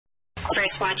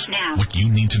First Watch Now. What you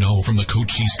need to know from the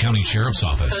Cochise County Sheriff's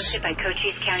Office. Hosted by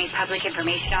Cochise County Public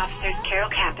Information Officers Carol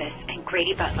Kappas and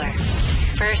Grady Butler.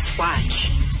 First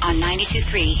Watch on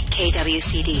 92.3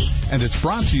 KWCD. And it's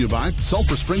brought to you by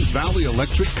Sulphur Springs Valley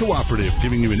Electric Cooperative,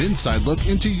 giving you an inside look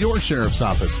into your sheriff's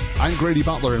office. I'm Grady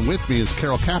Butler, and with me is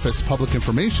Carol Kappas, Public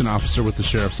Information Officer with the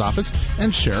Sheriff's Office,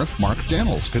 and Sheriff Mark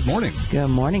Daniels. Good morning. Good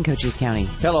morning, Cochise County.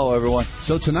 Hello, everyone.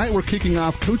 So tonight we're kicking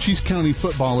off Cochise County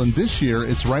football, and this year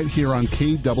it's right here on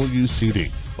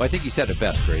KWCD. Well, I think you said it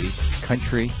best, Grady.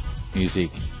 Country,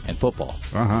 music, and football.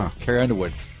 Carrie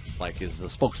Underwood, is the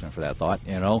spokesman for that thought,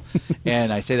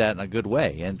 and I say that in a good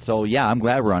way. And so, yeah, I'm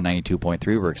glad we're on 92.3.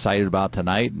 We're excited about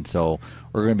tonight, and so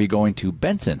we're going to be going to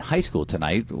Benson High School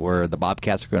tonight, where the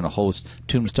Bobcats are going to host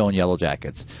Tombstone Yellow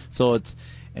Jackets. So it's,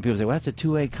 and people say, well, that's a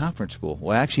 2A conference school.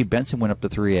 Well, actually, Benson went up to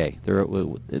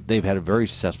 3A. They've had a very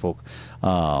successful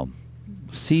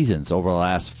seasons over the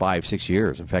last 5-6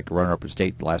 years. In fact, runner-up in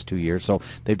state the last 2 years. So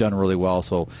they've done really well.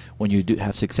 So when you do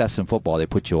have success in football, they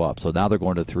put you up. So now they're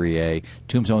going to 3A.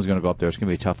 Tombstone's going to go up there. It's going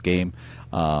to be a tough game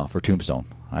for Tombstone.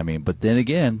 But then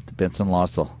again, Benson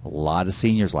lost a lot of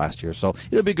seniors last year, so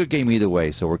it'll be a good game either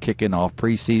way. So we're kicking off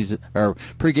pregame at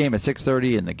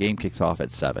 6:30, and the game kicks off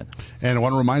at 7. And I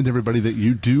want to remind everybody that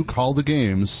you do call the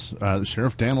games.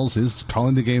 Sheriff Daniels is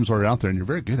calling the games while you're out there, and you're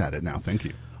very good at it now. Thank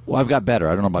you. Well, I've got better.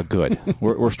 I don't know about good.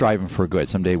 we're striving for good.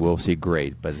 Someday we'll see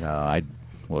great, but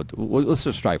let's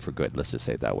just strive for good. Let's just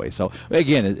say it that way. So,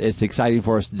 again, it's exciting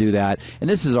for us to do that. And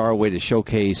this is our way to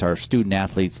showcase our student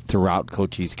athletes throughout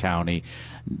Cochise County.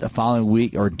 The following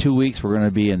week, or 2 weeks, we're going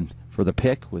to be in for the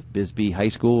pick with Bisbee High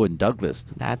School in Douglas.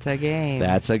 That's a game.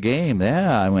 That's a game,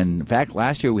 yeah. In fact,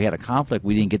 last year we had a conflict.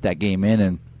 We didn't get that game in,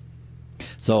 and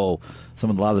so a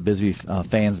lot of the Bisbee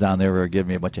fans down there were giving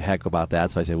me a bunch of heck about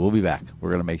that. So I said, we'll be back. We're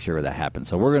going to make sure that happens.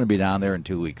 So we're going to be down there in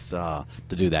 2 weeks to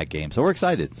do that game. So we're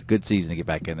excited. It's a good season to get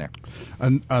back in there.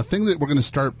 A thing that we're going to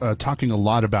start talking a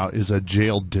lot about is a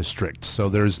jail district. So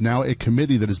there's now a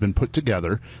committee that has been put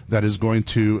together that is going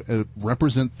to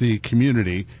represent the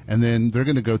community, and then they're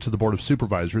going to go to the Board of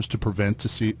Supervisors to present to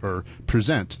see if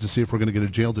we're going to get a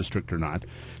jail district or not.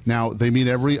 Now, they meet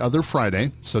every other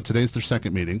Friday, so today's their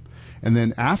second meeting. And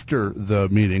then after the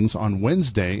meetings on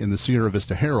Wednesday in the Sierra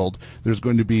Vista Herald, there's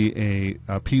going to be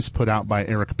a piece put out by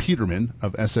Eric Peterman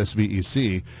of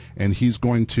SSVEC, and he's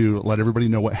going to let everybody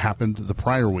know what happened the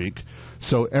prior week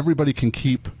so everybody can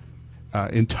keep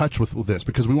in touch with this,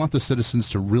 because we want the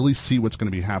citizens to really see what's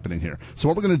going to be happening here. So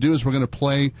what we're going to do is we're going to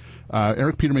play,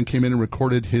 Eric Peterman came in and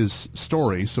recorded his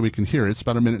story so we can hear it. It's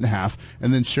about a minute and a half.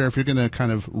 And then, Sheriff, you're going to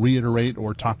kind of reiterate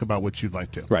or talk about what you'd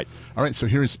like to. Right. All right, so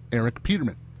here's Eric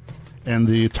Peterman. And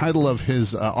the title of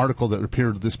his article that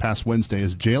appeared this past Wednesday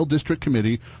is Jail District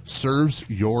Committee Serves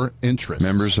Your Interests.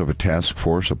 Members of a task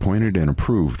force appointed and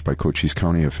approved by Cochise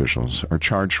County officials are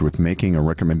charged with making a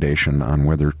recommendation on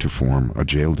whether to form a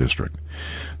jail district.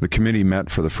 The committee met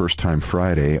for the first time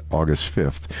Friday, August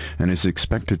 5th, and is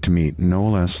expected to meet no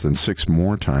less than 6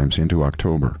 more times into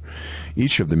October.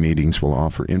 Each of the meetings will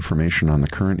offer information on the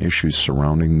current issues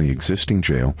surrounding the existing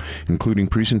jail, including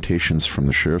presentations from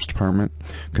the Sheriff's Department,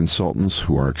 consultants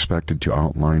who are expected to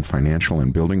outline financial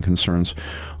and building concerns,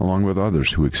 along with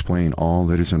others who explain all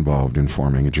that is involved in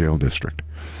forming a jail district.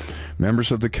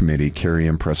 Members of the committee carry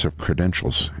impressive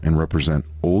credentials and represent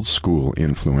old-school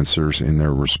influencers in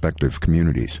their respective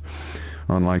communities.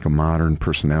 Unlike modern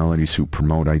personalities who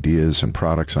promote ideas and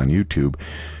products on YouTube,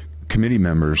 committee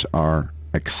members are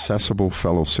accessible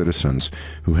fellow citizens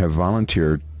who have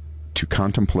volunteered to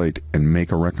contemplate and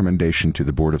make a recommendation to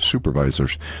the Board of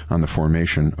Supervisors on the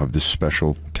formation of this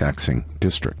special taxing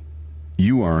district.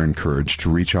 You are encouraged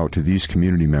to reach out to these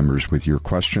community members with your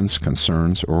questions,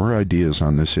 concerns, or ideas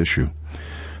on this issue.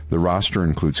 The roster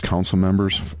includes council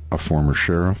members, a former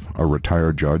sheriff, a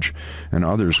retired judge, and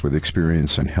others with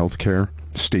experience in health care,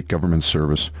 state government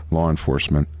service, law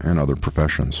enforcement, and other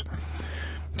professions.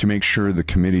 To make sure the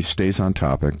committee stays on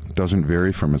topic, doesn't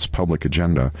vary from its public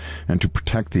agenda, and to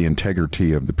protect the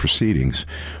integrity of the proceedings,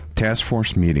 task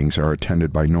force meetings are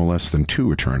attended by no less than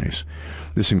 2 attorneys.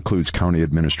 This includes County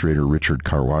Administrator Richard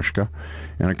Karwashka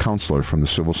and a counselor from the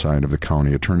civil side of the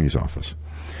County Attorney's Office.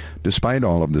 Despite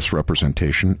all of this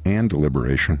representation and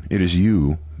deliberation, it is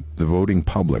you, the voting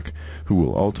public, who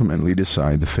will ultimately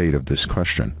decide the fate of this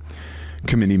question.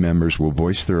 Committee members will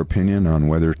voice their opinion on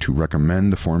whether to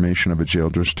recommend the formation of a jail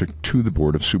district to the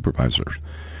Board of Supervisors.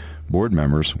 Board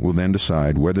members will then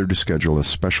decide whether to schedule a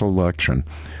special election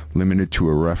limited to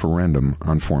a referendum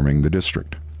on forming the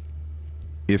district.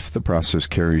 If the process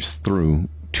carries through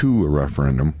to a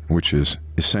referendum, which is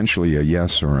essentially a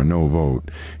yes or a no vote,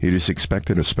 it is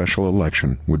expected a special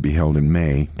election would be held in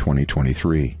May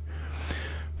 2023.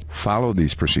 Follow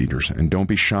these procedures and don't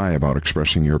be shy about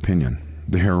expressing your opinion.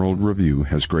 The Herald Review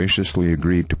has graciously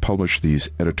agreed to publish these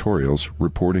editorials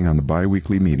reporting on the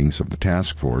biweekly meetings of the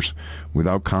task force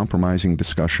without compromising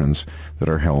discussions that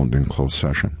are held in closed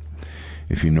session.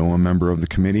 If you know a member of the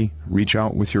committee, reach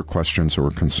out with your questions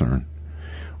or concern.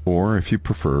 Or, if you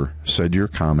prefer, send your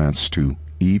comments to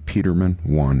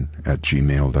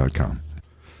epeterman1@gmail.com.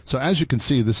 So as you can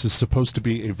see, this is supposed to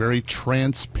be a very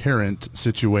transparent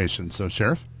situation. So,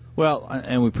 Sheriff? Well,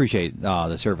 and we appreciate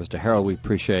the service to Herald. We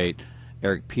appreciate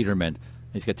Eric Peterman.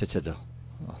 He's got such a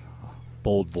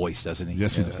bold voice, doesn't he?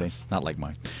 Yes, he does. Not like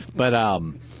mine. But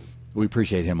we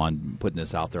appreciate him on putting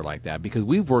this out there like that, because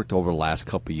we've worked over the last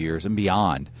couple of years and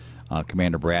beyond,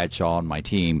 Commander Bradshaw and my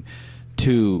team,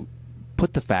 to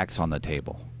put the facts on the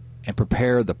table and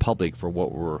prepare the public for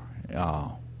what we're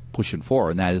pushing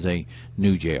for, and that is a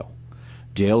new jail.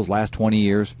 Jails last 20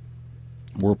 years.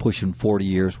 We're pushing 40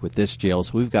 years with this jail,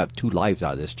 so we've got 2 lives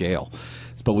out of this jail.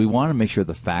 But we want to make sure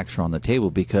the facts are on the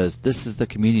table, because this is the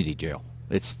community jail.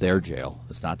 It's their jail.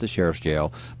 It's not the sheriff's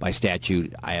jail. By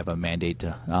statute, I have a mandate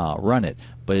to run it,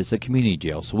 but it's a community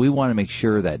jail. So we want to make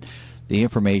sure that the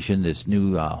information, this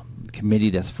new committee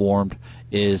that's formed,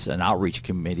 is an outreach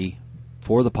committee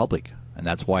for the public. And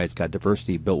that's why it's got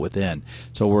diversity built within.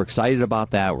 So we're excited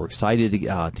about that. We're excited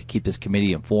to keep this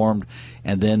committee informed,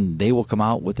 and then they will come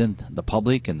out within the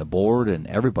public and the board and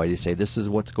everybody to say this is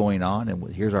what's going on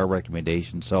and here's our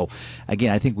recommendation. So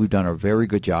again, I think we've done a very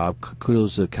good job.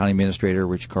 Kudos to the County Administrator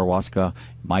Rich Karwaska,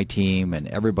 my team, and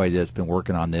everybody that's been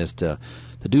working on this to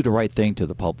do the right thing for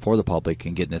the public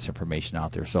and getting this information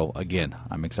out there. So again,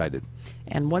 I'm excited.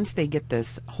 And once they get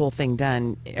this whole thing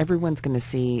done, everyone's going to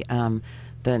see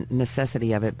the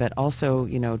necessity of it, but also,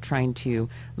 you know, trying to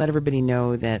let everybody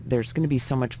know that there's going to be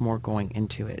so much more going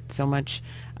into it, so much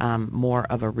more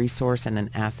of a resource and an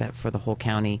asset for the whole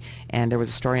county. And there was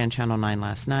a story on Channel 9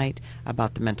 last night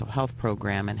about the mental health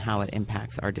program and how it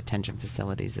impacts our detention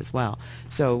facilities as well.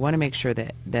 So I want to make sure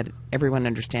that everyone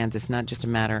understands it's not just a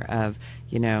matter of,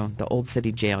 you know, the old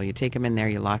city jail. You take them in there,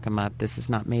 you lock them up. This is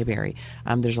not Mayberry.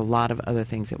 There's a lot of other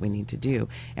things that we need to do.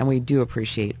 And we do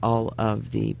appreciate all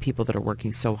of the people that are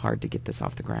working so hard to get this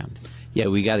off the ground. Yeah,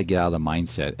 we got to get out of the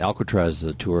mindset. Alcatraz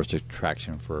is a tourist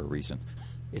attraction for a reason.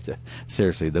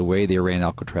 Seriously, the way they ran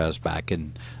Alcatraz back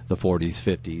in the 40s,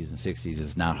 50s, and 60s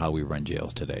is not how we run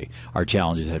jails today. Our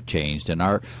challenges have changed, and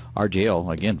our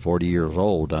jail, again, 40 years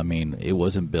old. I mean, it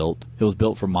wasn't built. It was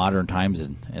built for modern times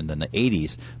in the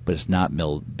 80s, but it's not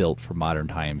built for modern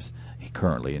times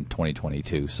currently in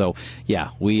 2022. So, yeah,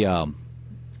 we're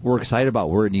excited about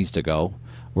where it needs to go.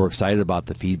 We're excited about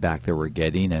the feedback that we're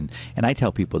getting, and I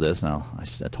tell people this, and I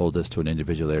told this to an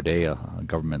individual the other day, a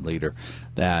government leader,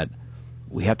 that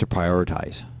we have to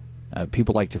prioritize.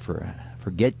 People like to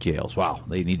forget jails. Wow,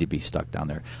 they need to be stuck down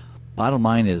there. Bottom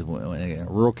line is, in a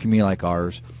rural community like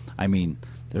ours, I mean,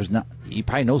 you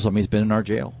probably know somebody who's been in our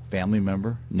jail, family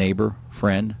member, neighbor,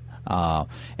 friend,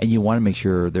 and you want to make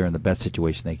sure they're in the best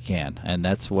situation they can. And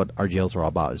that's what our jails are all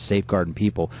about, is safeguarding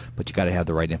people, but you got to have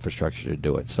the right infrastructure to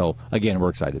do it. So, again, we're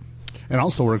excited. And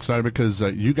also we're excited because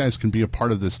you guys can be a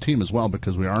part of this team as well,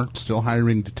 because we are still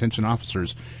hiring detention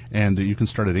officers, and you can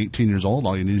start at 18 years old.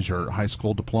 All you need is your high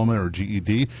school diploma or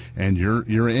GED, and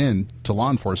you're in to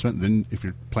law enforcement. Then if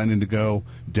you're planning to go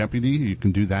deputy, you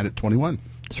can do that at 21.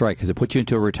 That's right, because it puts you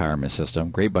into a retirement system,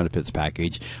 great benefits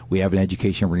package. We have an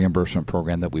education reimbursement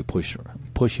program that we push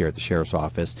here at the Sheriff's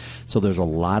Office. So there's a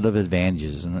lot of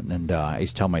advantages. And I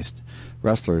used to tell my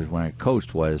wrestlers when I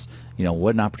coached was, you know,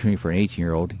 what an opportunity for an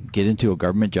 18-year-old. Get into a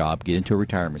government job, get into a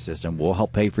retirement system. We'll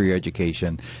help pay for your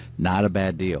education. Not a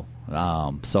bad deal.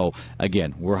 So,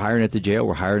 again, we're hiring at the jail.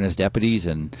 We're hiring as deputies,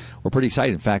 and we're pretty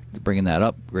excited. In fact, bringing that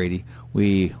up, Grady,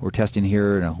 we're testing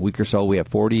here in a week or so. We have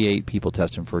 48 people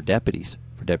testing for deputies,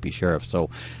 for deputy sheriffs. So,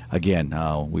 again,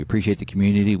 we appreciate the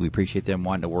community. We appreciate them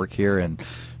wanting to work here. And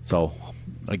so,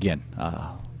 again,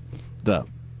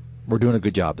 we're doing a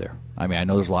good job there. I mean, I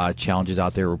know there's a lot of challenges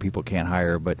out there where people can't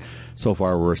hire, but so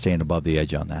far we're staying above the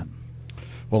edge on that.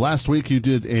 Well, last week you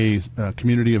did a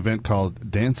community event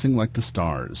called Dancing Like the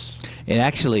Stars. And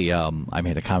actually, I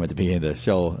made a comment at the beginning of the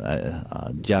show.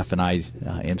 Jeff and I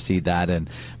emceed that,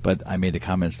 but I made the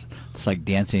comments, it's like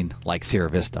dancing like Sierra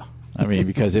Vista. I mean,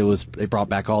 because they brought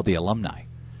back all the alumni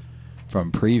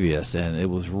from previous, and it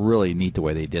was really neat the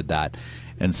way they did that.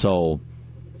 And so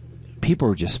people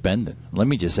were just spending. Let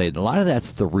me just say, a lot of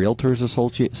that's the Realtors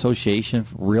Association,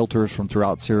 realtors from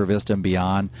throughout Sierra Vista and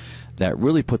beyond, that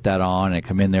really put that on and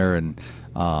come in there and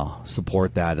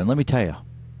support that. And let me tell you,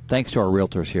 thanks to our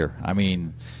realtors here. I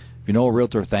mean, if you know a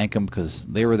realtor, thank them, because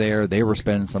they were there. They were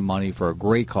spending some money for a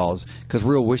great cause, because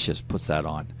Real Wishes puts that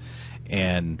on.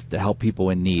 and to help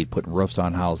people in need, putting roofs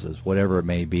on houses, whatever it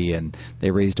may be. And they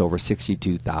raised over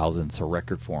 $62,000. It's a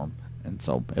record for them. And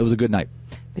so it was a good night.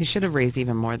 They should have raised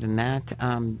even more than that.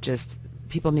 Just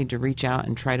people need to reach out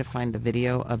and try to find the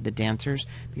video of the dancers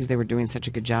because they were doing such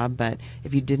a good job. But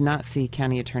if you did not see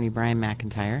County Attorney Brian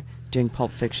McIntyre doing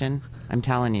Pulp Fiction, I'm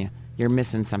telling you, you're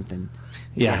missing something.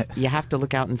 Yeah. You have to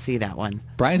look out and see that one.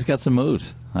 Brian's got some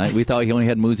moves. We thought he only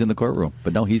had moves in the courtroom,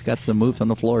 but no, he's got some moves on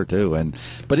the floor too.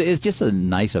 But it's just a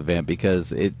nice event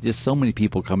because it just so many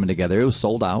people coming together. It was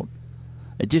sold out.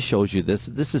 It just shows you this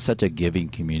is such a giving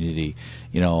community.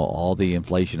 You know, all the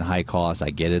inflation, high costs, I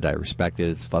get it, I respect it,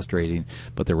 it's frustrating,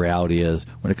 but the reality is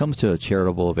when it comes to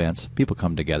charitable events, people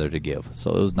come together to give.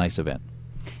 So it was a nice event.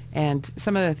 And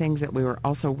some of the things that we were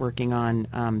also working on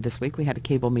this week, we had a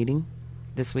cable meeting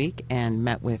this week and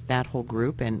met with that whole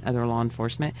group and other law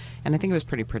enforcement, and I think it was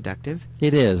pretty productive.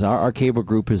 It is. Our cable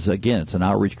group is, again, it's an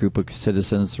outreach group of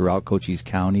citizens throughout Cochise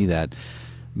County that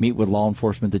meet with law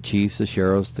enforcement, the chiefs, the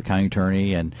sheriffs, the county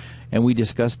attorney, and we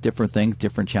discuss different things,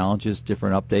 different challenges,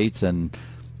 different updates, and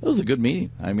it was a good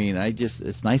meeting. I mean,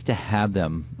 it's nice to have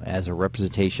them as a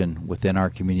representation within our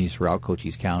communities throughout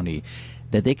Cochise County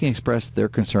that they can express their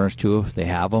concerns to if they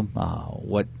have them,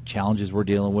 what challenges we're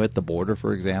dealing with, the border,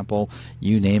 for example,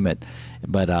 you name it.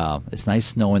 But it's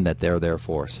nice knowing that they're there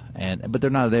for us. But they're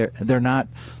not there. They're not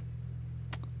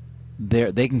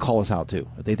there. They can call us out too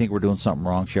if they think we're doing something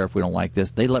wrong. Sheriff, we don't like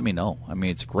this. They let me know. I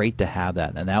mean, it's great to have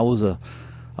that. And that was a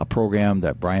program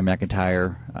that Brian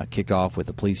McIntyre kicked off with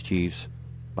the police chiefs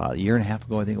about a year and a half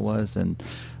ago, I think it was. And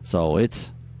so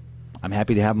I'm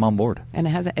happy to have them on board. And it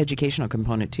has an educational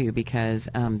component, too, because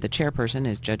the chairperson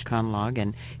is Judge Conlog,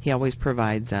 and he always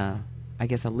provides, a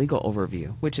legal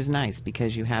overview, which is nice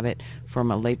because you have it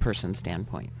from a layperson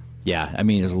standpoint. Yeah, I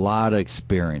mean, there's a lot of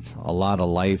experience, a lot of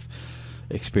life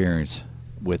experience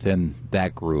within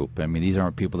that group. I mean, these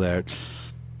aren't people that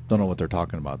don't know what they're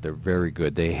talking about. They're very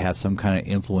good. They have some kind of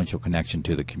influential connection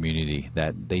to the community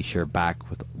that they share back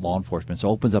with law enforcement. So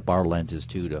it opens up our lenses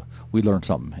too. We learn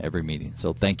something every meeting.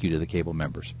 So thank you to the cable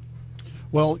members.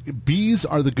 Well, bees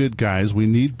are the good guys. We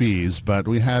need bees, but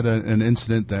we had an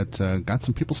incident that got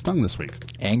some people stung this week.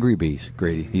 Angry bees,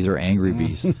 Grady. These are angry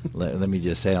bees. Let me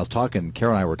just say,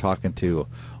 Carol and I were talking to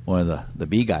one of the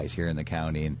bee guys here in the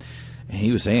county, and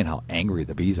he was saying how angry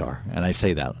the bees are. And I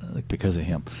say that because of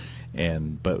him.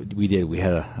 But we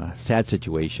had a sad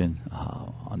situation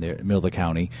on the middle of the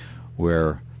county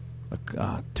where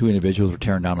two individuals were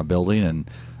tearing down a building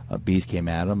and bees came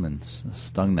at them and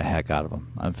stung the heck out of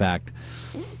them. In fact,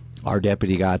 our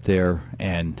deputy got there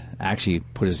and actually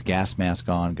put his gas mask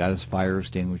on, got his fire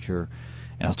extinguisher,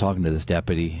 and I was talking to this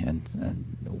deputy and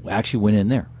actually went in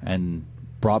there and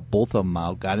brought both of them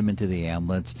out, got him into the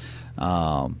ambulance.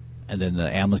 And then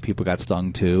the ambulance people got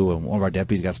stung too, and one of our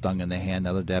deputies got stung in the hand,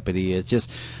 another deputy. It's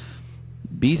just,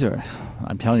 bees are,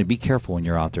 I'm telling you, be careful when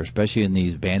you're out there, especially in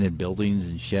these abandoned buildings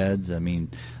and sheds. I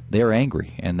mean, they're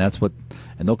angry, and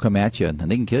they'll come at you, and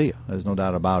they can kill you. There's no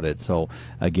doubt about it. So,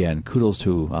 again, kudos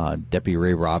to Deputy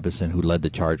Ray Robinson, who led the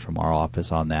charge from our office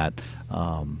on that.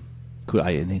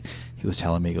 And he was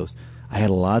telling me, he goes, I had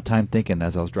a lot of time thinking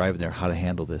as I was driving there how to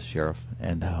handle this, Sheriff.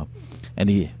 And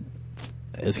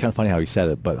it's kind of funny how he said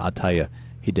it, but I'll tell you,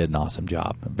 he did an awesome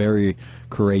job. Very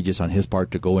courageous on his part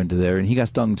to go into there, and he got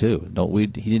stung too. He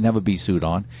didn't have a bee suit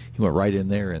on. He went right in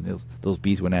there, and those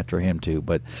bees went after him too.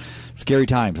 But scary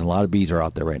times, and a lot of bees are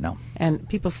out there right now. And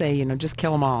people say, just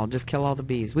kill them all, just kill all the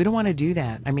bees. We don't want to do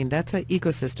that. I mean, that's an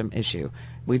ecosystem issue.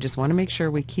 We just want to make sure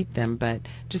we keep them, but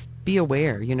just be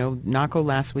aware. Naco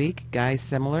last week, guy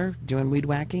similar, doing weed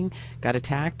whacking, got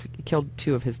attacked, killed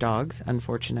 2 of his dogs,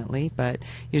 unfortunately. But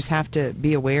you just have to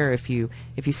be aware if you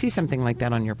see something like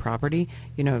that on your property,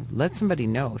 let somebody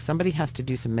know. Somebody has to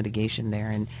do some mitigation there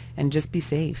and just be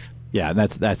safe. Yeah,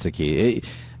 that's the key.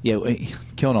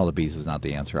 Killing all the bees is not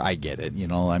the answer. I get it.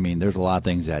 I mean, there's a lot of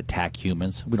things that attack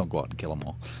humans. We don't go out and kill them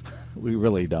all. We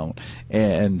really don't.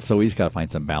 And so we just got to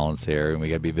find some balance here, and we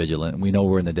got to be vigilant. We know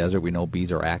we're in the desert. We know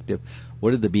bees are active.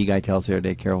 What did the bee guy tell us the other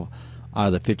day, Carol? Out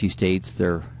of the 50 states,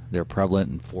 they're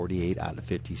prevalent in 48 out of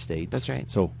 50 states. That's right.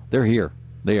 So they're here.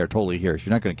 They are totally here. So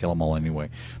you're not going to kill them all anyway,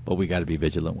 but we got to be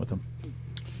vigilant with them.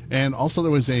 And also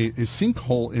there was a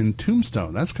sinkhole in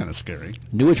Tombstone. That's kind of scary.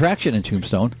 New attraction in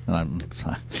Tombstone.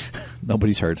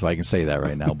 Nobody's heard, so I can say that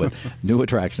right now. But new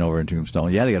attraction over in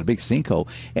Tombstone. Yeah, they got a big sinkhole.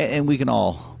 And we can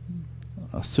all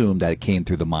assume that it came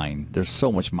through the mine. There's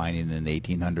so much mining in the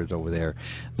 1800s over there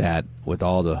that with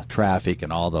all the traffic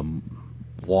and all the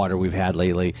water we've had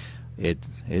lately, it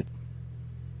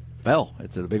fell.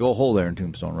 It's a big old hole there in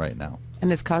Tombstone right now.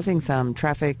 And it's causing some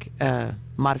traffic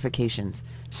modifications.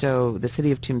 So the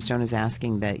city of Tombstone is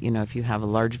asking that, if you have a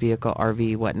large vehicle,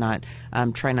 RV, whatnot,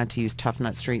 try not to use Tough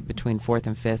Nut Street between 4th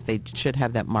and 5th. They should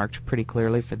have that marked pretty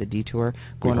clearly for the detour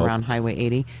going around Highway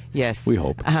 80. Yes. We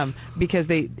hope. Because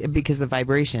the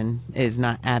vibration is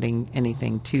not adding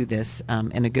anything to this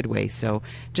in a good way. So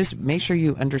just make sure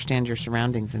you understand your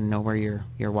surroundings and know where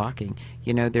you're walking.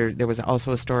 There was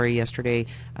also a story yesterday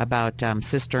about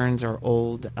cisterns or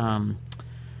old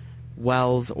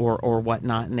wells or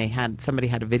whatnot, and somebody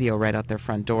had a video right out their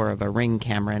front door of a Ring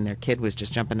camera, and their kid was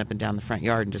just jumping up and down the front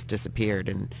yard and just disappeared,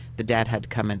 and the dad had to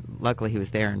come and luckily he was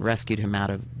there and rescued him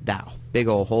out of that big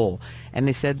old hole. And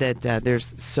they said that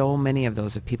there's so many of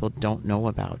those that people don't know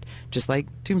about, just like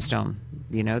Tombstone.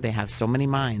 They have so many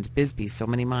mines, Bisbee, so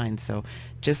many mines. So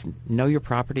just know your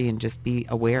property and just be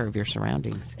aware of your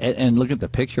surroundings. And look at the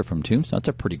picture from Tombstone. That's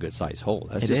a pretty good size hole.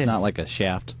 That's just not like a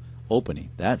shaft opening.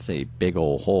 That's a big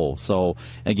old hole. So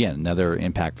again, another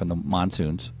impact from the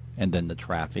monsoons and then the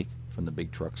traffic from the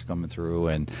big trucks coming through.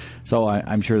 And so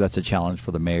I'm sure that's a challenge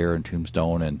for the mayor in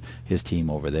Tombstone and his team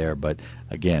over there. But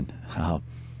again,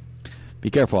 be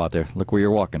careful out there. Look where you're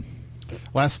walking.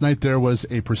 Last night there was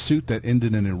a pursuit that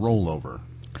ended in a rollover.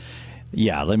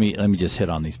 Yeah, let me just hit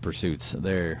on these pursuits.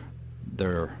 They're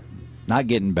not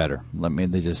getting better. Let me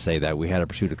just say that we had a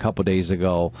pursuit a couple days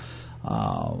ago.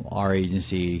 Our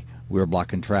agency, we were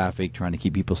blocking traffic, trying to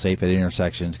keep people safe at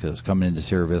intersections because it's coming into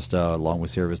Sierra Vista, along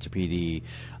with Sierra Vista PD,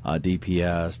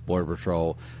 DPS, Border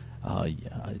Patrol.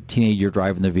 Teenager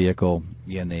driving the vehicle.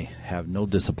 Again, they have no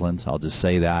disciplines. I'll just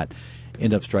say that.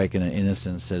 End up striking an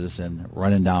innocent citizen,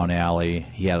 running down alley.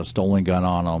 He had a stolen gun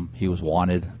on him. He was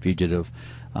wanted, fugitive.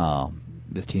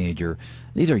 This teenager.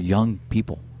 These are young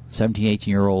people, 17,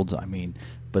 18-year-olds.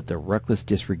 But the reckless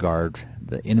disregard,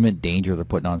 the imminent danger they're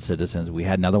putting on citizens. We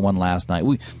had another one last night.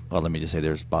 Let me just say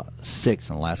there's about 6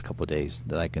 in the last couple of days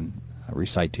that I can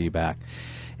recite to you back.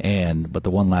 But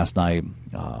the one last night,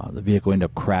 the vehicle ended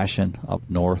up crashing up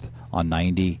north on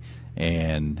 90,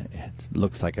 and it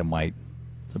looks like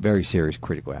it's a very serious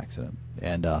critical accident.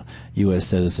 And U.S.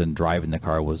 citizen driving the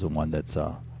car was the one that's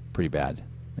pretty bad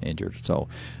injured. So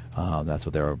that's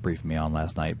what they were briefing me on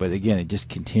last night. But again, it just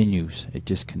continues.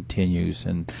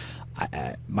 And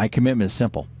my commitment is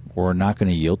simple. We're not going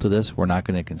to yield to this. We're not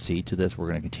going to concede to this. We're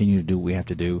going to continue to do what we have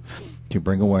to do to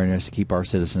bring awareness, to keep our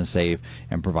citizens safe,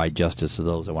 and provide justice to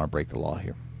those that want to break the law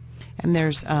here. And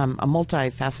there's a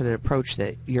multifaceted approach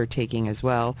that you're taking as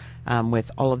well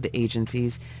with all of the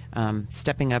agencies,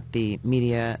 stepping up the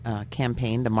media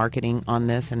campaign, the marketing on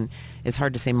this. And it's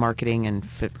hard to say marketing and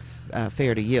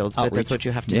fair to yields, but that's what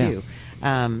you have to do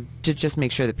to just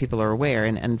make sure that people are aware.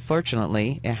 And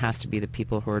unfortunately, it has to be the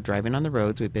people who are driving on the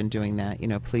roads. We've been doing that.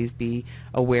 Please be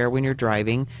aware when you're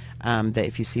driving that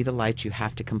if you see the lights, you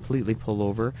have to completely pull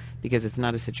over because it's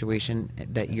not a situation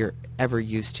that you're ever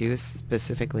used to,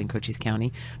 specifically in Cochise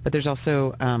County. But there's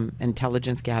also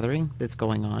intelligence gathering that's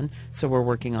going on. So we're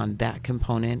working on that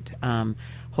component.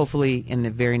 Hopefully, in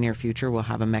the very near future, we'll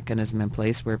have a mechanism in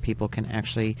place where people can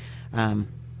actually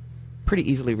pretty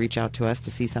easily reach out to us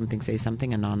to see something, say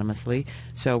something anonymously.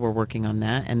 So we're working on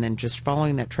that, and then just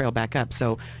following that trail back up.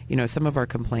 So, some of our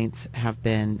complaints have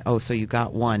been, so you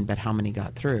got one, but how many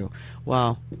got through?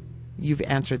 Well, you've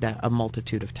answered that a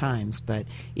multitude of times, but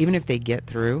even if they get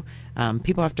through,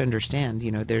 people have to understand,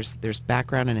 there's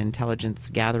background and intelligence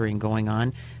gathering going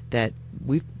on that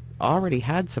we've already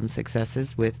had some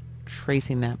successes with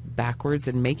tracing that backwards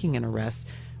and making an arrest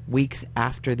weeks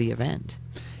after the event.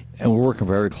 And we're working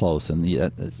very close, and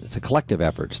it's a collective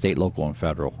effort, state, local, and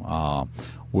federal,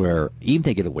 where even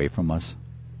they get away from us,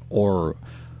 or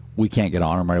we can't get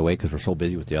on them right away because we're so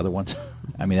busy with the other ones.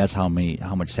 That's how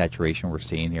much saturation we're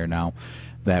seeing here now,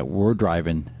 that we're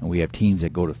driving, and we have teams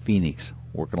that go to Phoenix,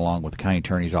 working along with the county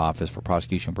attorney's office for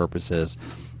prosecution purposes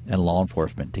and law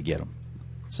enforcement to get them.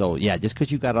 So, yeah, just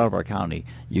because you got out of our county,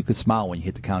 you could smile when you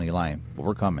hit the county line, but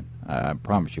we're coming. I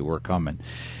promise you, we're coming.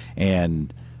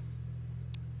 And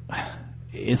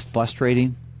it's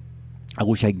frustrating. I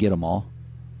wish I could get them all.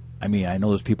 I know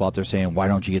there's people out there saying, why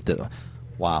don't you get the...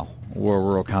 Wow, we're a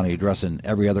rural county addressing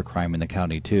every other crime in the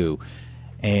county too,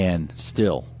 and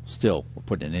still we're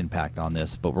putting an impact on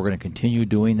this, but we're going to continue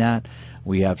doing that.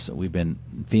 We've been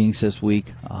in Phoenix this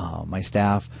week. My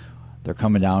staff, they're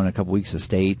coming down in a couple weeks to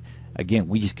state. Again,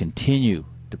 we just continue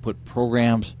to put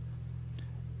programs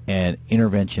and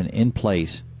intervention in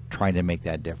place trying to make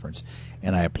that difference.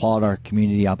 And I applaud our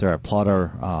community out there. I applaud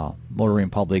our motoring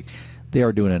public. They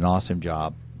are doing an awesome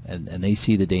job, and they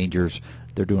see the dangers.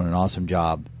 They're doing an awesome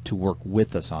job to work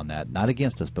with us on that, not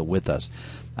against us, but with us.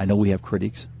 I know we have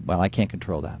critics, but I can't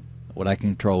control that. What I can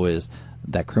control is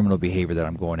that criminal behavior that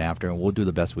I'm going after, and we'll do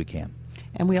the best we can.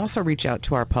 And we also reach out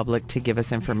to our public to give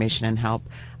us information and help.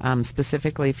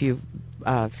 Specifically, if you've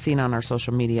seen on our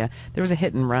social media, there was a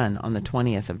hit and run on the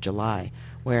 20th of July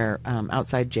where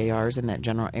outside JR's in that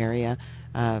general area,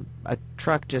 a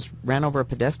truck just ran over a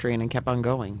pedestrian and kept on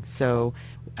going. So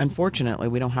unfortunately,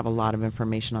 we don't have a lot of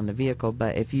information on the vehicle,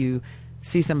 but if you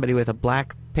see somebody with a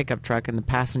black pickup truck and the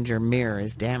passenger mirror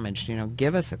is damaged,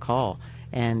 give us a call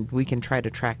and we can try to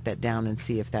track that down and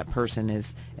see if that person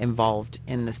is involved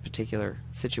in this particular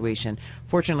situation.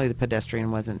 Fortunately, the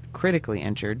pedestrian wasn't critically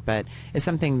injured, but it's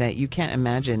something that you can't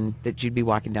imagine that you'd be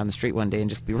walking down the street one day and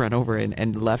just be run over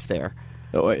and left there.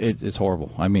 Oh, it's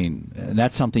horrible. I mean, and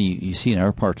that's something you see in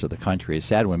other parts of the country. It's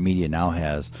sad when media now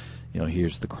has,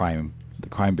 here's the crime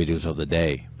videos of the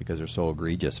day because they're so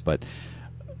egregious, but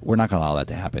we're not going to allow that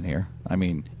to happen here. I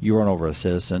mean, you run over a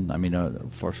citizen. I mean,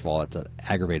 first of all, it's an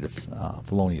aggravated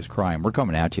felonious crime. We're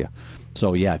coming at you.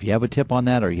 So, yeah, if you have a tip on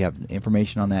that or you have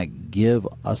information on that, give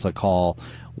us a call.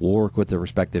 We'll work with the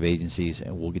respective agencies,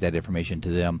 and we'll get that information to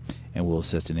them, and we'll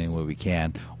assist in any way we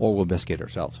can, or we'll investigate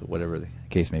ourselves, whatever the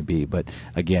case may be. But,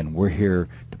 again, we're here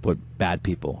to put bad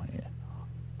people,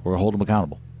 we're hold them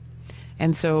accountable.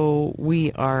 And so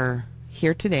we are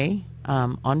here today.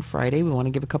 On Friday, we want to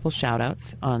give a couple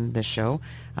shout-outs on this show.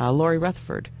 Lori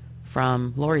Rutherford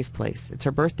from Lori's Place. It's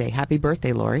her birthday. Happy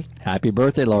birthday, Lori. Happy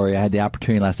birthday, Lori. I had the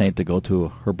opportunity last night to go to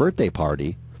her birthday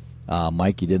party.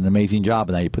 Mike, you did an amazing job,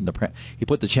 and now you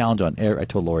put the challenge on. I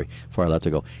told Lori before I left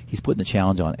to go, he's putting the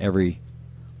challenge on every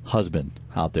husband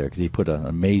out there because he put an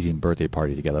amazing birthday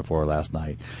party together for her last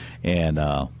night. And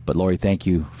but Lori, thank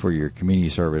you for your community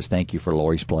service. Thank you for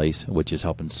Lori's Place, which is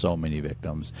helping so many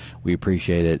victims. We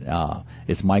appreciate it.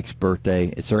 It's Mike's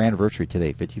birthday. It's their anniversary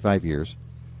today, 55 years.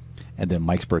 And then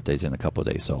Mike's birthday's in a couple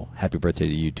of days. So happy birthday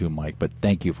to you too, Mike. But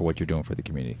thank you for what you're doing for the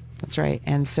community. That's right.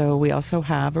 And so we also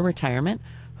have a retirement.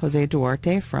 Jose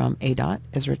Duarte from ADOT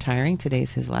is retiring.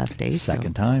 Today's his last day.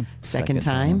 Second time.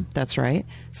 That's right.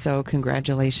 So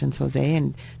congratulations, Jose,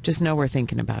 and just know we're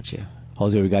thinking about you.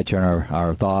 Jose, we got you in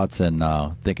our thoughts and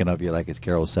thinking of you, like as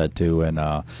Carol said, too. And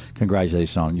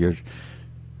congratulations on your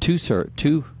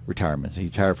two retirements. He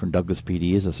retired from Douglas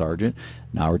PD as a sergeant,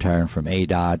 now retiring from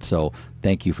ADOT. So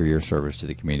thank you for your service to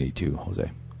the community, too, Jose.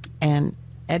 And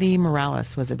Eddie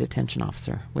Morales was a detention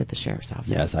officer with the sheriff's office.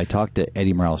 Yes, I talked to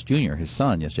Eddie Morales Jr., his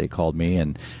son, yesterday. Called me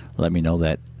and let me know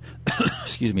that,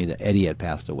 that Eddie had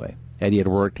passed away. Eddie had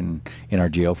worked in our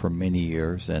jail for many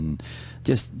years and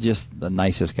just the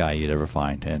nicest guy you'd ever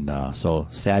find. And so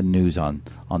sad news on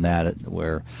that,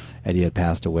 where Eddie had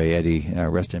passed away. Eddie,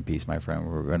 rest in peace, my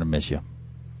friend. We're going to miss you.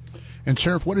 And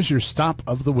Sheriff, what is your stop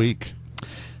of the week?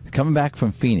 Coming back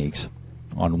from Phoenix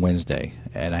on Wednesday,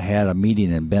 and I had a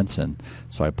meeting in Benson,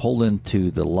 so I pulled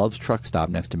into the Love's truck stop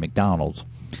next to McDonald's.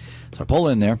 So I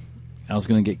pulled in there. I was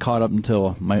going to get caught up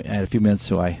until I had a few minutes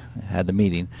till I had the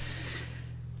meeting,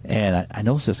 and I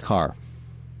noticed this car.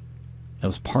 It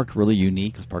was parked really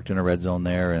unique. It was parked in a red zone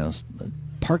there, and it was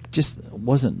parked just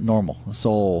wasn't normal,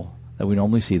 so that we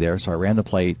normally see there. So I ran the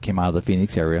plate, came out of the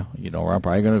Phoenix area, where I'm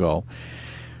probably going to go.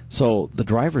 So the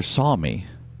driver saw me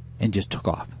and just took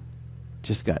off.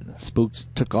 Just got spooked,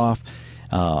 took off,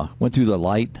 went through the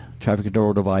light, traffic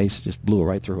control device, just blew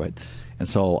right through it. And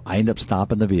so I ended up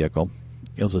stopping the vehicle.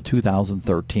 It was a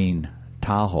 2013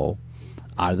 Tahoe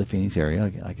out of the Phoenix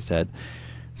area, like I said.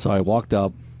 So I walked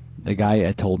up. The guy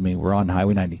had told me, we're on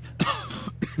Highway 90.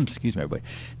 Excuse me, everybody.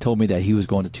 Told me that he was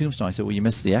going to Tombstone. I said, well, you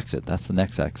missed the exit. That's the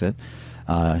next exit.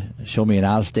 Showed me an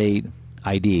out-of-state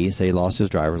ID, say he lost his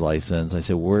driver's license. I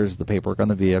said, where's the paperwork on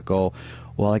the vehicle?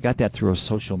 Well, I got that through a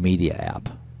social media app.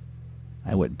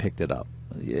 I went and picked it up.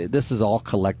 This is all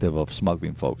collective of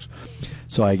smuggling folks.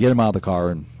 So I get him out of the car,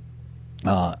 and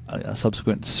a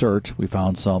subsequent search, we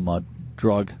found some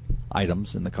drug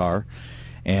items in the car,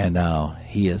 and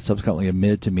he subsequently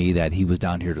admitted to me that he was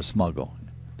down here to smuggle.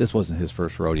 This wasn't his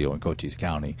first rodeo in Cochise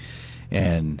County.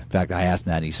 And in fact, I asked him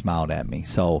that, and he smiled at me.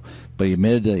 So, but he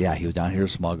admitted that, he was down here to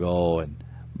smuggle and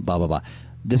blah, blah, blah.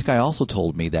 This guy also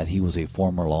told me that he was a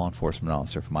former law enforcement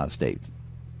officer from out of state.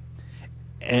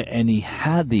 And he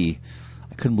had I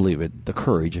couldn't believe it, the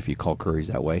courage, if you call courage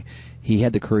that way. He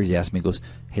had the courage to ask me, he goes,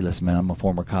 hey, listen, man, I'm a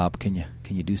former cop. Can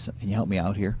you do something? Can you help me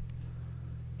out here?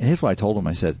 And here's what I told him.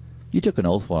 I said, you took an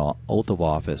oath of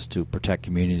office to protect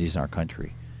communities in our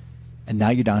country. And now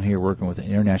you're down here working with an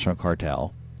international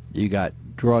cartel. You got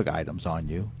drug items on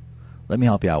you. Let me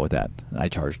help you out with that. And I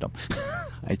charged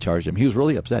him. He was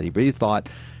really upset. He really thought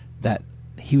that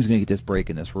he was going to get this break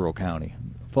in this rural county.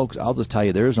 Folks, I'll just tell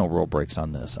you, there is no rural breaks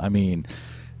on this. I mean,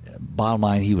 bottom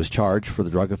line, he was charged for the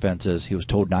drug offenses. He was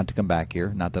told not to come back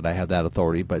here. Not that I have that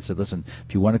authority, but I said, listen,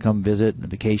 if you want to come visit,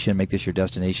 vacation, make this your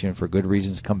destination for good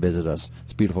reasons, come visit us.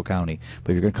 It's a beautiful county.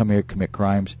 But if you're going to come here, commit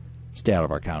crimes, stay out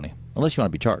of our county, unless you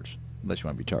want to be charged.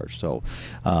 So,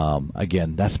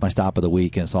 again, that's my stop of the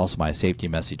week, and it's also my safety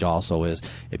message also is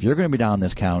if you're going to be down in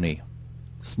this county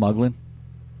smuggling,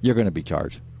 you're going to be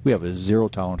charged. We have a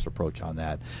zero-tolerance approach on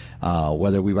that.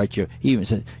 Whether we write you, he even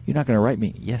said, you're not going to write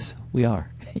me. Yes, we are.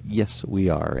 Yes, we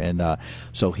are. And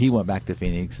so he went back to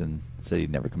Phoenix and said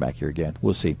he'd never come back here again.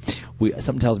 We'll see.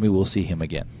 Something tells me we'll see him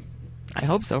again. I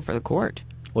hope so for the court.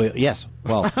 Well, yes.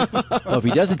 Well, if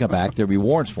he doesn't come back, there'll be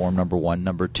warrants for him, number one.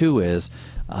 Number two is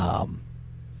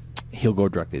he'll go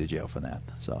directly to jail for that.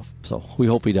 So we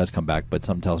hope he does come back, but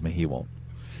something tells me he won't.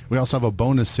 We also have a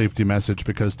bonus safety message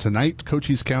because tonight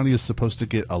Cochise County is supposed to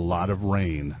get a lot of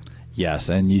rain. Yes,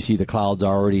 and you see the clouds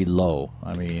already low.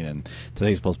 I mean, and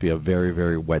today's supposed to be a very,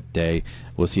 very wet day.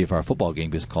 We'll see if our football game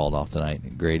gets called off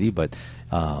tonight, Grady, but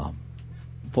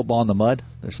football in the mud,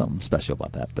 there's something special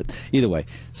about that. But either way,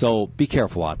 so be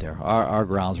careful out there. Our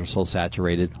grounds are so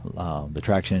saturated. The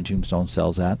Traction and Tombstone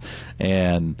sells that.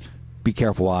 And be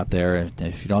careful out there.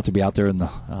 If you don't have to be out there in the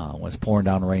when it's pouring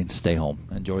down rain, stay home.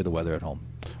 Enjoy the weather at home.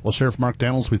 Well, Sheriff Mark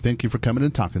Daniels, we thank you for coming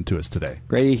and talking to us today.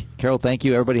 Grady, Carol, thank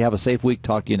you. Everybody have a safe week.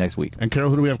 Talk to you next week. And Carol,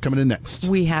 who do we have coming in next?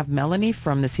 We have Melanie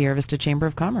from the Sierra Vista Chamber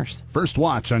of Commerce. First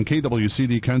Watch on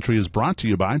KWCD Country is brought to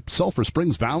you by Sulphur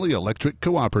Springs Valley Electric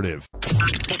Cooperative.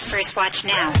 It's First Watch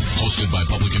Now. Hosted by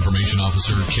Public Information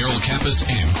Officer Carol Kappas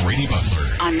and Grady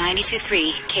Butler. On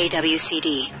 92.3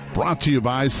 KWCD. Brought to you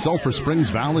by Sulphur Springs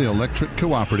Valley Electric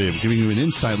Cooperative, giving you an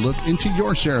inside look into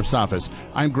your sheriff's office.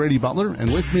 I'm Grady Butler,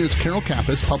 and with me is Carol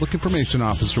Kappas, Public Information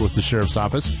Officer with the Sheriff's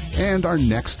Office, and our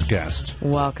next guest.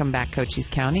 Welcome back, Cochise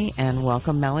County, and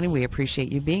welcome, Melanie. We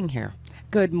appreciate you being here.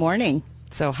 Good morning.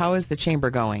 So how is the chamber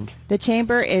going? The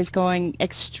chamber is going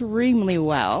extremely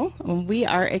well. We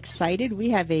are excited.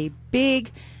 We have a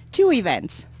big 2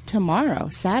 events tomorrow,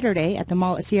 Saturday, at the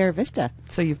mall at Sierra Vista.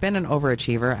 So you've been an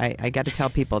overachiever. I got to tell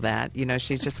people that. You know,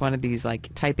 she's just one of these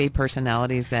like type A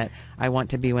personalities that I want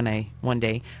to be one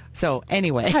day. So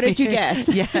anyway. How did you guess?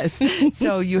 Yes.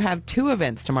 So you have 2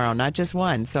 events tomorrow, not just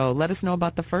one. So let us know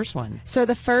about the first one. So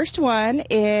the first one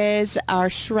is our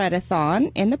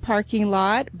Shred-a-thon in the parking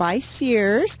lot by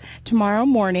Sears tomorrow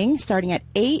morning starting at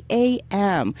 8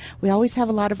 a.m. We always have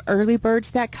a lot of early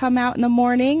birds that come out in the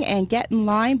morning and get in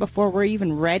line before we're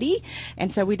even ready.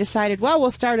 And so we decided, well,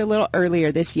 we'll start a little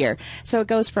earlier this year. So it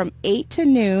goes from 8 to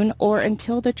noon or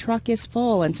until the truck is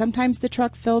full. And sometimes the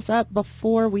truck fills up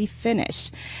before we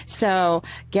finish. So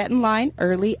get in line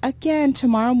early again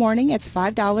tomorrow morning. It's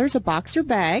 $5 a boxer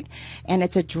bag, and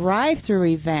it's a drive-through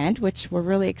event, which we're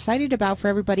really excited about for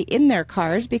everybody in their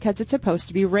cars because it's supposed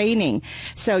to be raining.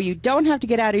 So you don't have to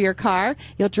get out of your car.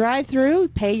 You'll drive through,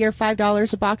 pay your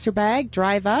 $5 a boxer bag,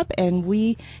 drive up, and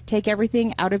we take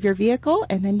everything out of your vehicle,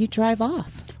 and then you drive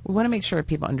off. We want to make sure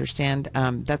people understand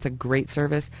that's a great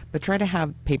service, but try to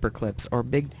have paper clips or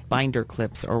big binder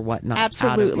clips or whatnot.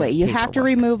 Absolutely. You have to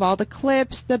remove all the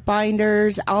clips, the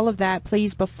binders, all of that,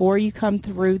 please, before you come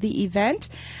through the event,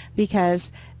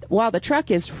 because while the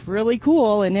truck is really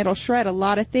cool and it'll shred a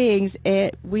lot of things,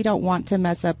 we don't want to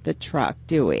mess up the truck,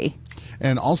 do we?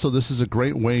 And also, this is a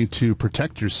great way to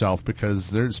protect yourself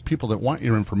because there's people that want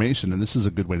your information, and this is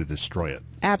a good way to destroy it.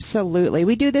 Absolutely.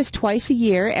 We do this twice a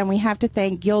year, and we have to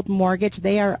thank Guild Mortgage.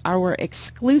 They are our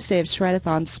exclusive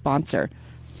Shred-a-thon sponsor.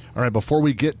 All right, before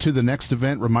we get to the next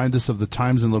event, remind us of the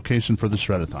times and location for the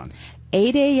Shred-a-thon.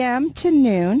 8 a.m. to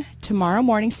noon tomorrow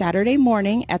morning, Saturday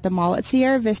morning, at the mall at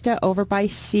Sierra Vista over by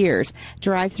Sears.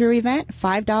 Drive-through event,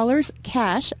 $5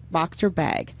 cash, boxer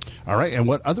bag. All right, and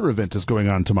what other event is going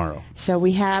on tomorrow? So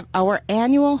we have our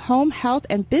annual Home Health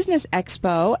and Business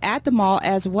Expo at the mall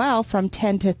as well from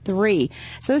 10 to 3.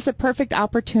 So this is a perfect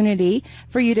opportunity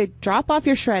for you to drop off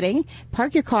your shredding,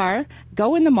 park your car,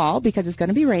 go in the mall because it's going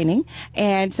to be raining,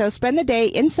 and so spend the day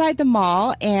inside the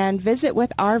mall and visit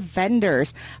with our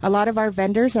vendors. A lot of our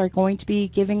vendors are going to be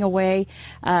giving away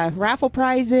raffle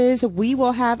prizes. We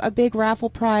will have a big raffle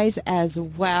prize as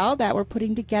well that we're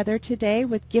putting together today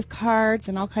with gift cards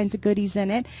and all kinds of goodies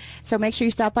in it. So make sure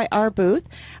you stop by our booth.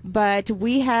 But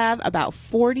we have about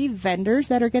 40 vendors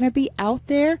that are going to be out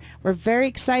there. We're very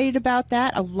excited about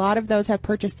that. A lot of those have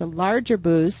purchased the larger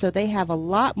booths, so they have a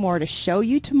lot more to show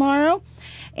you tomorrow.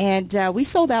 And we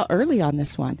sold out early on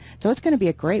this one, so it's going to be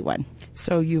a great one.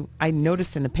 So I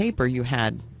noticed in the paper you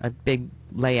had a big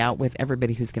lay out with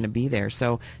everybody who's going to be there.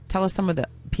 So tell us some of the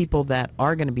people that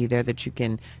are going to be there that you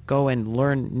can go and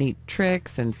learn neat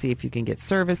tricks and see if you can get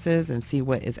services and see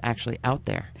what is actually out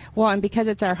there. Well, and because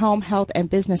it's our Home Health and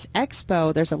Business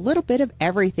Expo, there's a little bit of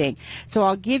everything. So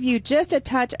I'll give you just a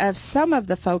touch of some of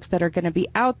the folks that are going to be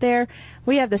out there.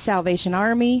 We have the Salvation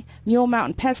Army, Mule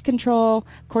Mountain Pest Control,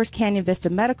 of course Canyon Vista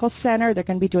Medical Center. They're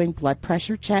going to be doing blood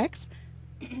pressure checks.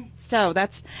 So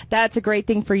that's a great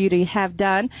thing for you to have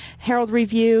done. Herald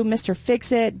Review, Mr.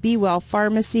 Fix-It, Be Well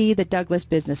Pharmacy, the Douglas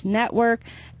Business Network,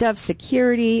 Dove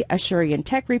Security, Assurian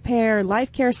Tech Repair,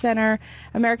 Life Care Center,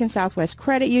 American Southwest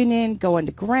Credit Union, Going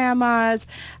to Grandma's,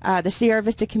 the Sierra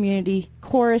Vista Community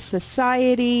Chorus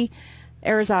Society,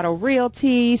 Arizado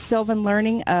Realty, Sylvan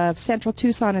Learning of Central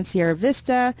Tucson and Sierra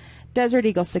Vista, Desert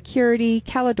Eagle Security,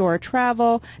 Caladora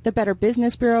Travel, the Better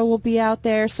Business Bureau will be out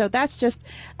there. So that's just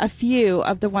a few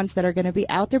of the ones that are going to be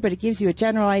out there, but it gives you a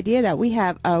general idea that we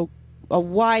have a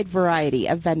wide variety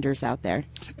of vendors out there.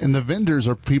 And the vendors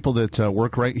are people that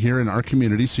work right here in our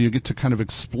community, so you get to kind of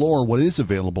explore what is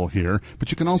available here,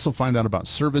 but you can also find out about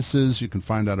services, you can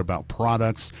find out about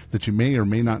products that you may or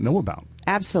may not know about.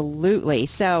 Absolutely.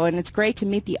 So, and it's great to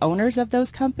meet the owners of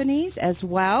those companies as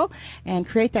well and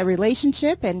create that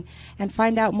relationship and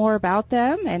find out more about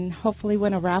them and hopefully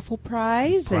win a raffle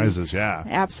prize. Prizes, yeah.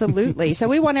 Absolutely. So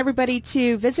we want everybody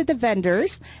to visit the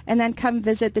vendors and then come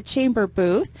visit the chamber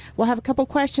booth. We'll have a couple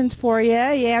questions for you.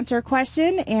 You answer a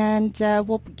question and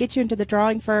we'll get you into the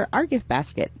drawing for our gift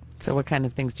basket. So what kind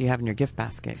of things do you have in your gift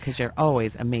basket? Because you're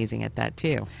always amazing at that,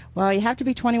 too. Well, you have to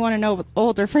be 21 and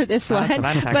older for this one. That's what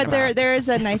I'm talking but about. there is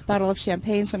a nice bottle of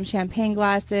champagne, some champagne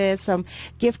glasses, some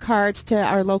gift cards to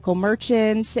our local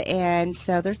merchants, and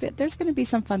so there's going to be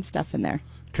some fun stuff in there.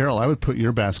 Carol, I would put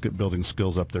your basket building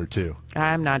skills up there, too.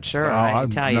 I'm not sure. I can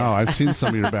tell you. No, I've seen some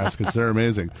of your baskets. They're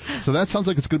amazing. So that sounds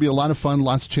like it's going to be a lot of fun,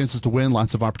 lots of chances to win,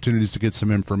 lots of opportunities to get some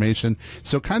information.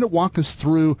 So kind of walk us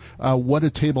through what a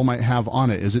table might have on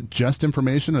it. Is it just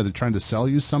information? Are they trying to sell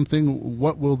you something?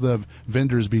 What will the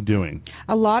vendors be doing?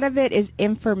 A lot of it is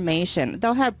information.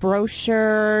 They'll have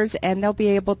brochures, and they'll be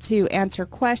able to answer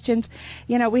questions.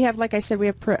 You know, we have, like I said, we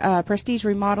have Prestige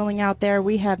Remodeling out there.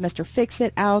 We have Mr.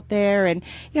 Fix-It out there, and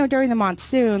you know, during the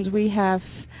monsoons, we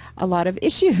have a lot of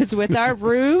issues with our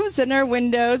roofs and our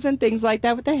windows and things like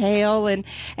that with the hail, and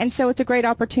so it's a great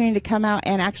opportunity to come out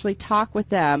and actually talk with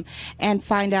them and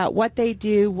find out what they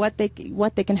do, what they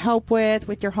can help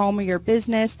with your home or your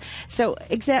business. So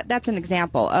that's an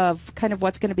example of kind of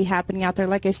what's going to be happening out there.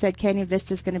 Like I said, Canyon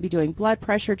Vista is going to be doing blood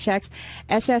pressure checks.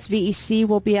 SSVEC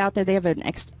will be out there. They have an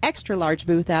extra large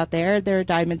booth out there. They're a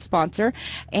diamond sponsor,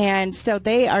 and so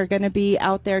they are going to be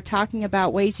out there talking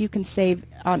about ways you can save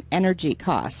on energy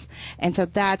costs. And so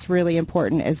that's really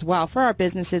important as well for our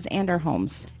businesses and our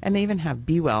homes. And they even have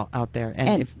Be Well out there.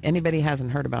 And if anybody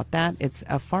hasn't heard about that, it's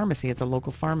a pharmacy. It's a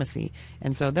local pharmacy.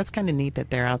 And so that's kind of neat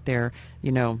that they're out there,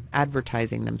 you know,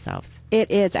 advertising themselves. It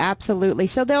is, absolutely.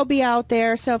 So they'll be out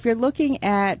there. So if you're looking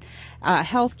at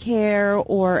healthcare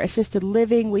or assisted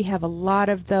living, we have a lot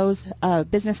of those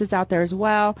businesses out there as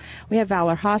well. We have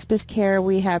Valor Hospice Care.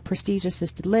 We have Prestige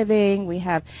Assisted Living. We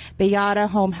have Bayada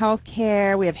Home Health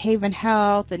Care. We have Haven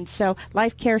Health. And so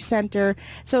Life Care Center.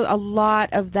 So a lot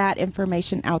of that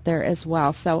information out there as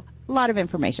well. So a lot of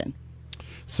information.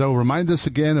 So remind us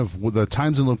again of the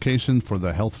times and location for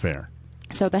the health fair.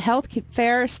 So the health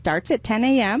fair starts at 10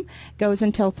 a.m., goes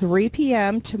until 3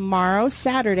 p.m. tomorrow,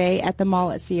 Saturday, at the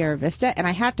mall at Sierra Vista. And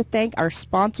I have to thank our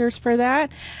sponsors for that.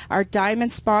 Our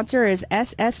diamond sponsor is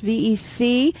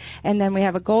SSVEC, and then we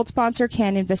have a gold sponsor,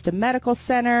 Canyon Vista Medical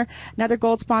Center, another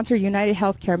gold sponsor, United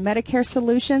Healthcare Medicare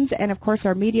Solutions, and of course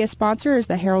our media sponsor is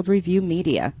the Herald Review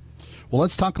Media. Well,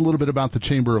 let's talk a little bit about the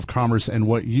Chamber of Commerce and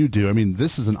what you do. I mean,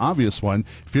 this is an obvious one.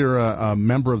 If you're a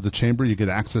member of the Chamber, you get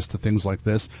access to things like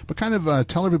this. But kind of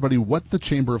tell everybody what the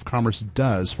Chamber of Commerce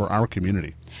does for our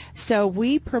community. So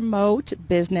we promote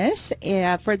business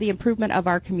for the improvement of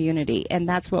our community, and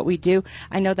that's what we do.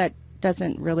 I know that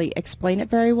doesn't really explain it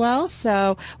very well,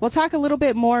 so we'll talk a little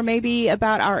bit more maybe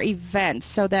about our events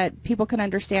so that people can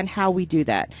understand how we do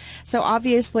that. So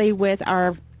obviously with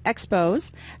our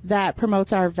expos, that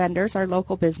promotes our vendors, our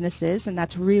local businesses, and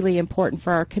that's really important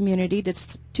for our community to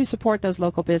support those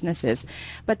local businesses.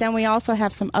 But then we also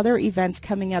have some other events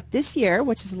coming up this year,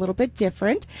 which is a little bit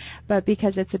different, but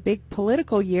because it's a big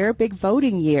political year, big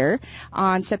voting year,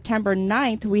 on September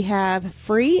 9th, we have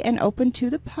free and open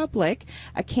to the public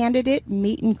a candidate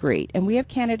meet and greet, and we have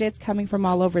candidates coming from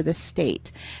all over the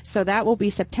state. So that will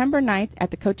be September 9th at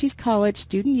the Cochise College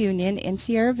Student Union in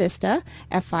Sierra Vista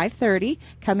at 5:30.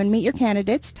 Come come and meet your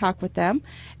candidates, talk with them.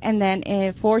 And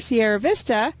then for Sierra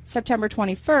Vista, September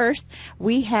 21st,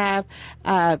 we have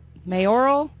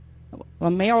mayoral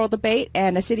debate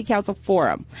and a city council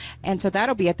forum. And so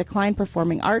that'll be at the Klein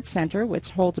Performing Arts Center,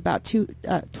 which holds about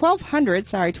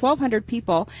 1,200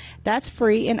 people. That's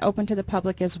free and open to the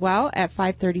public as well at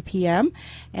 5:30 p.m.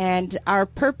 And our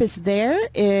purpose there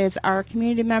is our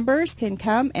community members can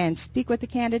come and speak with the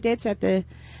candidates at the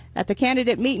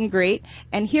candidate meet and greet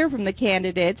and hear from the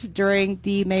candidates during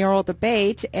the mayoral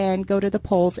debate and go to the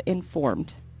polls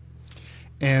informed.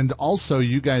 And also,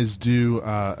 you guys do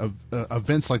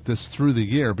events like this through the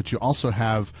year, but you also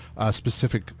have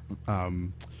specific,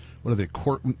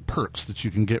 perks that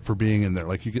you can get for being in there.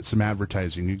 Like you get some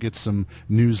advertising, you get some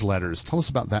newsletters. Tell us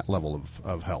about that level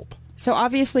of help. So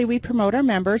obviously we promote our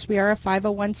members. We are a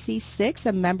 501c6,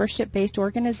 a membership-based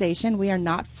organization. We are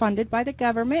not funded by the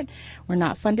government. We're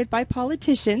not funded by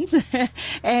politicians.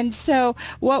 And so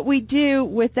what we do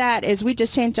with that is we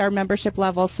just changed our membership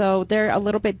level, so they're a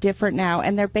little bit different now,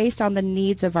 and they're based on the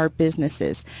needs of our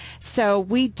businesses. So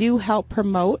we do help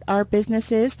promote our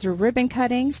businesses through ribbon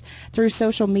cuttings, through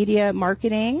social media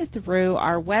marketing, through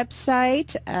our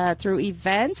website, through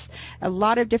events, a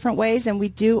lot of different ways, and we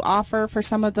do offer for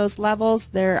some of those levels.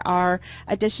 There are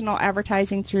additional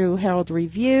advertising through Herald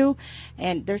Review,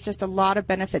 and there's just a lot of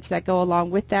benefits that go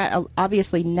along with that.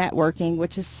 Obviously, networking,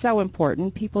 which is so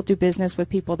important. People do business with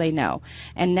people they know,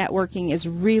 and networking is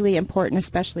really important,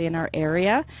 especially in our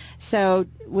area. So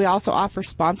we also offer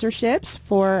sponsorships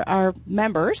for our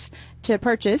members to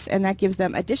purchase, and that gives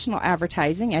them additional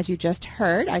advertising, as you just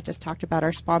heard. I just talked about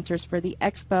our sponsors for the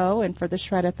Expo and for the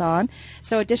Shred-a-thon,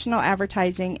 so additional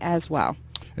advertising as well.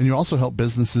 And you also help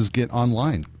businesses get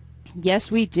online.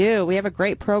 Yes, we do. We have a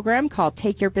great program called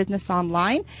Take Your Business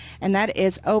Online, and that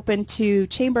is open to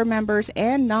chamber members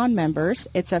and non-members.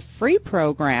 It's a free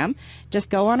program. Just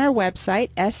go on our website,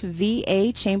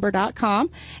 svachamber.com,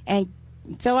 and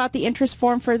fill out the interest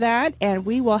form for that, and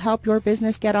we will help your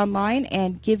business get online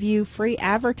and give you free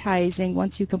advertising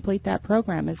once you complete that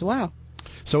program as well.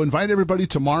 So invite everybody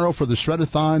tomorrow for the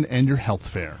Shred-a-thon and your health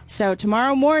fair. So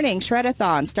tomorrow morning,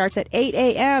 Shred-a-thon starts at 8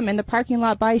 a.m. in the parking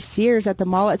lot by Sears at the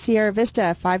mall at Sierra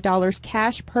Vista. $5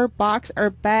 cash per box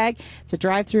or bag. It's a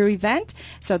drive-through event.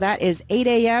 So that is 8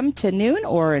 a.m. to noon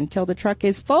or until the truck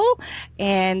is full.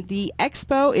 And the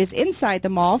expo is inside the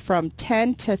mall from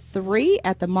 10 to 3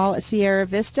 at the mall at Sierra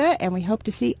Vista. And we hope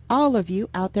to see all of you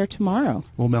out there tomorrow.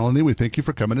 Well, Melanie, we thank you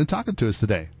for coming and talking to us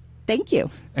today. Thank you.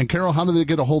 And Carol, how do they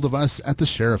get a hold of us at the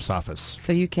Sheriff's Office?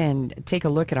 So you can take a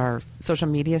look at our social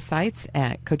media sites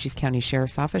at Cochise County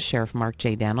Sheriff's Office, Sheriff Mark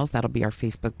J. Daniels. That'll be our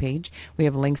Facebook page. We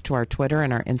have links to our Twitter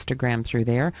and our Instagram through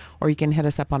there. Or you can hit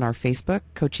us up on our Facebook,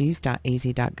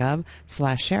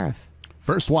 cochise.az.gov/sheriff.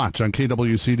 First Watch on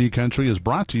KWCD Country is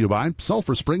brought to you by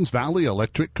Sulphur Springs Valley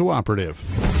Electric Cooperative.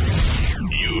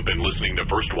 You've been listening to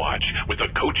First Watch with the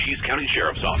Cochise County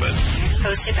Sheriff's Office.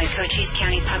 Hosted by Cochise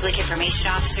County Public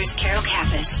Information Officers Carol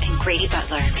Kappas and Grady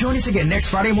Butler. Join us again next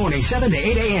Friday morning, 7 to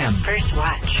 8 a.m. First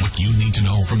Watch. What you need to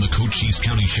know from the Cochise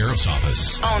County Sheriff's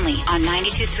Office. Only on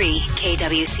 92.3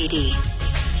 KWCD.